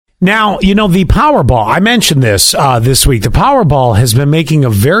Now, the Powerball, I mentioned this this week. The Powerball has been making a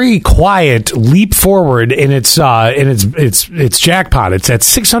very quiet leap forward in its jackpot. It's at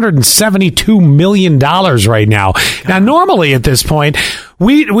 $672 million right now. Now, normally at this point,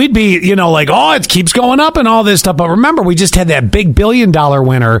 we'd be, like, oh, it keeps going up and all this stuff. But remember, we just had that big $1 billion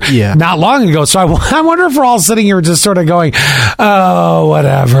winner not long ago. So I wonder if we're all sitting here just sort of going, oh,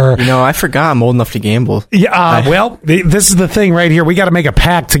 whatever. I forgot I'm old enough to gamble. Yeah. Well, this is the thing right here. We got to make a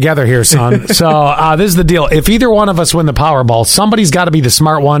pact together here, son. So this is the deal. If either one of us win the Powerball, somebody's got to be the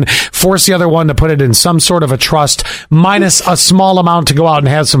smart one, force the other one to put it in some sort of a trust, minus a small amount to go out and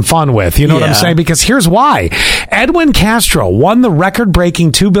have some fun with. You know what I'm saying? Because here's why. Edwin Castro won the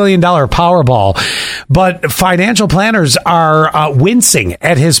record-breaking $2 billion Powerball, but financial planners are wincing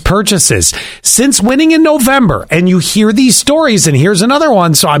at his purchases since winning in November. And you hear these stories, and here's another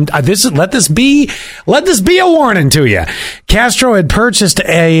one. So let this be a warning to you. Castro had purchased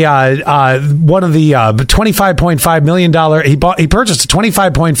one of the $25.5 million. He purchased a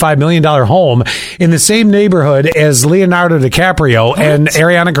 $25.5 million home in the same neighborhood as Leonardo DiCaprio and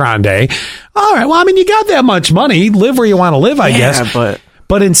Ariana Grande. All right. Well, you got that much money. Live where you want to live, I guess.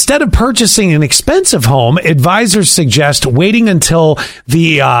 But instead of purchasing an expensive home, advisors suggest waiting until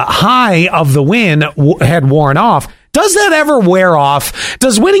the high of the win had worn off. Does that ever wear off?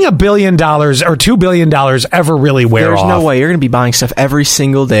 Does winning $1 billion or $2 billion ever really wear off? There's no way. You're going to be buying stuff every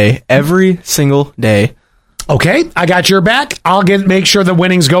single day. Every single day. Okay, I got your back. I'll make sure the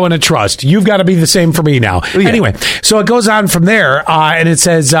winnings go in a trust. You've got to be the same for me now. Yeah. Anyway, so it goes on from there, and it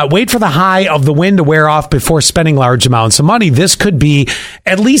says, wait for the high of the win to wear off before spending large amounts of money. This could be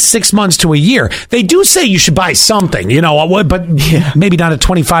at least 6 months to a year. They do say you should buy something, but maybe not a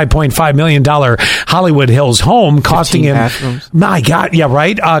 $25.5 million Hollywood Hills home costing him, bathrooms. My God, yeah,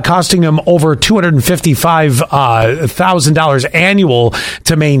 right, costing him over $255,000 annual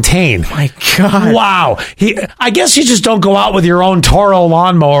to maintain. My God. Wow. I guess you just don't go out with your own Toro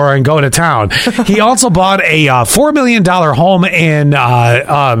lawnmower and go to town. He also bought a $4 million home in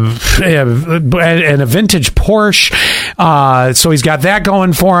a vintage Porsche. So he's got that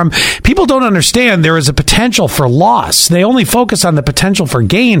going for him. People don't understand there is a potential for loss. They only focus on the potential for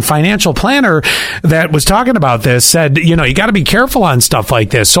gain. Financial planner that was talking about this said, you got to be careful on stuff like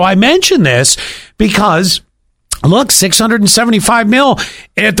this. So I mention this because, look, 675 mil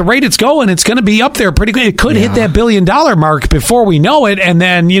at the rate it's going, it's going to be up there pretty good. It could hit that $1 billion mark before we know it. And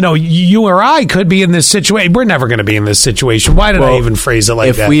then, you or I could be in this situation. We're never going to be in this situation. Why did I even phrase it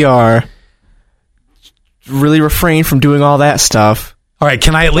like that? If we are really refrain from doing all that stuff. All right.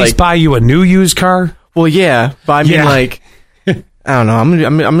 Can I at least buy you a new used car? Well, yeah. But I don't know.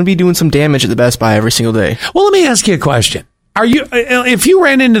 I'm going to be doing some damage at the Best Buy every single day. Well, let me ask you a question. If you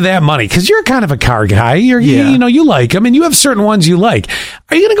ran into that money, because you're kind of a car guy, you like them, and you have certain ones you like.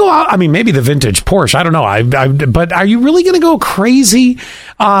 Are you going to go out? Maybe the vintage Porsche. I don't know. But are you really going to go crazy?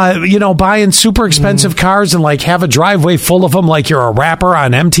 Buying super expensive cars and have a driveway full of them, like you're a rapper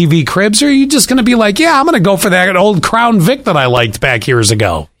on MTV Cribs, or are you just going to be like, yeah, I'm going to go for that old Crown Vic that I liked back years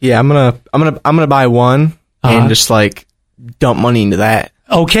ago? Yeah, I'm gonna buy one and just dump money into that.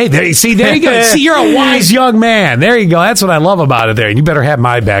 Okay, there you go. See, you're a wise young man. There you go. That's what I love about it there. And you better have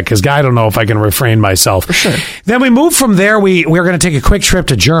my back, because I don't know if I can refrain myself. For sure. Then we move from there. We're going to take a quick trip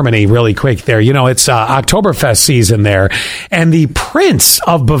to Germany really quick there. It's Oktooberfest season there. And the Prince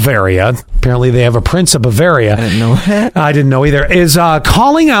of Bavaria, apparently they have a Prince of Bavaria. I didn't know that. I didn't know either. Is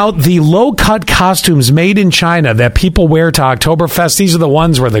calling out the low-cut costumes made in China that people wear to Oktoberfest. These are the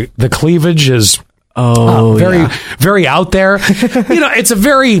ones where the cleavage is... very out there. It's a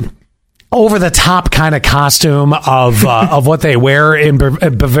very over the top kind of costume of what they wear in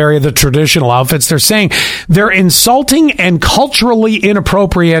Bavaria, the traditional outfits. They're saying they're insulting and culturally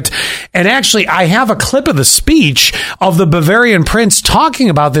inappropriate. And actually, I have a clip of the speech of the Bavarian prince talking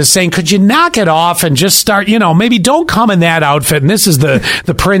about this, saying, could you knock it off and just start, maybe don't come in that outfit. And this is the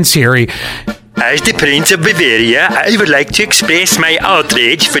prince here. As the Prince of Bavaria, I would like to express my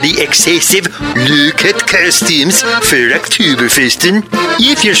outrage for the excessive low-cut costumes for Oktooberfesten.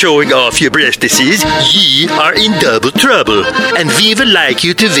 If you're showing off your breastises, ye are in double trouble, and we would like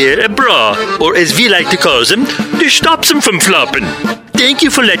you to wear a bra, or as we like to call them, to stop them from flopping. Thank you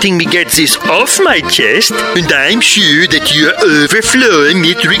for letting me get this off my chest, and I'm sure that you are overflowing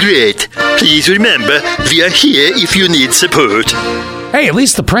with regret. Please remember, we are here if you need support. Hey, at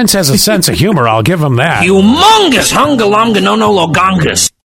least the prince has a sense of humor. I'll give him that. Humongous hungalonga no logongus.